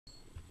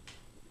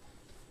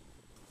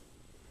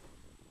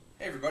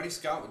Hey everybody,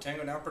 Scott with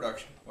Tango Down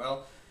Production.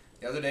 Well,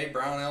 the other day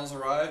Brownells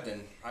arrived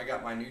and I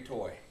got my new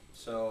toy.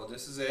 So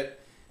this is it.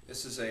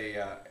 This is a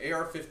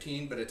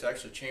AR-15, but it's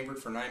actually chambered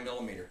for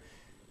 9mm.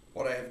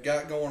 What I have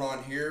got going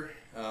on here,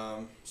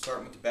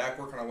 starting with the back,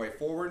 working our way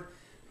forward,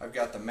 I've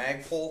got the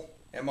Magpul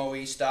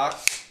MOE Stock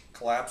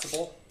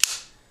Collapsible,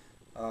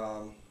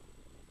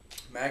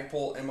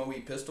 Magpul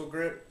MOE Pistol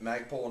Grip,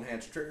 Magpul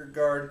Enhanced Trigger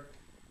Guard.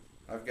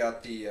 I've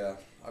got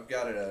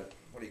a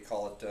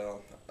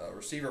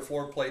receiver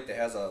floor plate that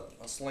has a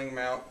sling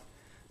mount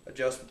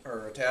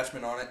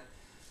attachment on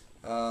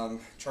it.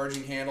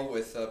 Charging handle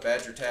with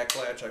Badger tack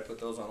latch. I put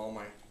those on all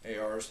my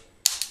ARs.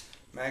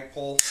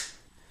 Magpul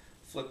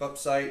flip up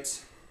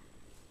sights.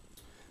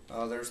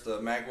 There's the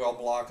magwell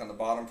block on the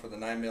bottom for the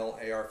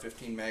 9mm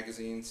AR-15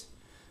 magazines.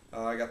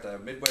 I got the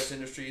Midwest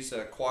Industries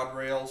quad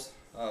rails,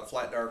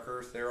 flat dark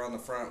earth there on the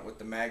front with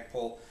the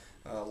Magpul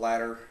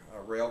ladder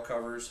rail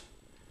covers.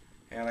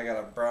 And I got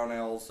a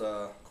Brownells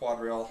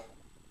quad rail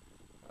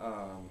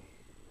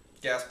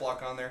gas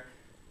block on there,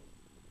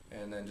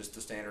 and then just the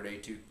standard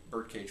A2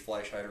 birdcage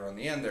flash hider on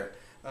the end there.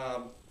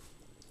 I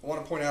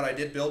want to point out I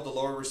did build the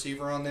lower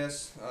receiver on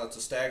this. It's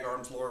a Stag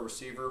Arms lower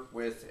receiver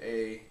with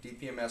a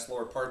DPMS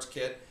lower parts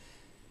kit.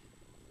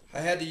 I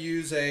had to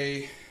use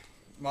a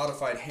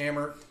modified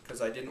hammer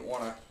because I didn't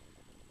want to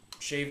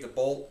shave the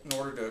bolt in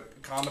order to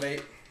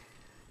accommodate.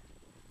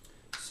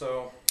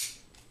 So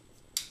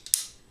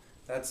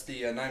that's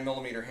the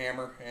 9mm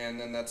hammer, and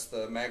then that's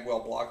the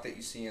magwell block that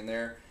you see in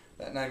there.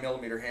 That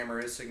 9mm hammer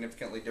is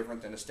significantly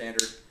different than a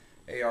standard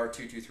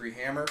AR-223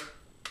 hammer.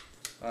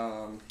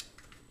 I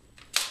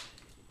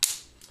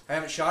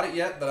haven't shot it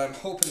yet, but I'm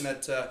hoping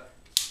that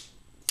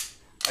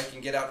I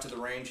can get out to the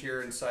range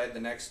here inside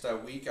the next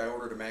week. I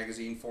ordered a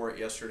magazine for it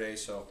yesterday,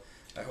 so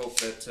I hope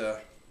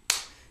that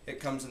it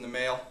comes in the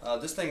mail.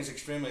 This thing is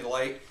extremely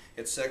light.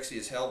 It's sexy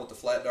as hell with the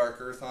flat dark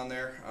earth on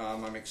there.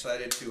 I'm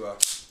excited to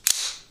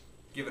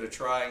give it a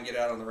try and get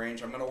out on the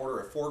range. I'm going to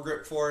order a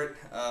foregrip for it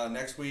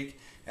next week,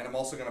 and I'm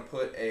also going to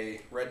put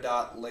a red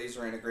dot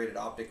laser integrated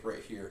optic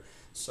right here.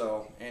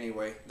 So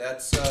anyway,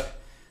 that's the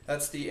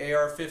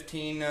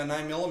AR-15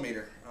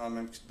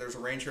 9mm. There's a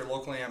range here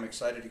locally. I'm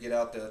excited to get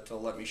out to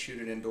let me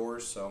shoot it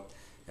indoors. So,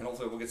 and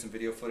hopefully we'll get some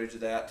video footage of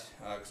that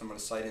because I'm going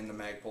to sight in the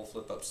Magpul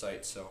flip up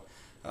sight. So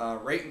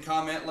rate and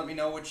comment. Let me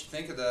know what you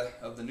think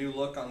of the new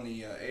look on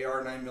the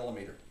AR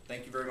 9mm.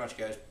 Thank you very much,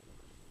 guys.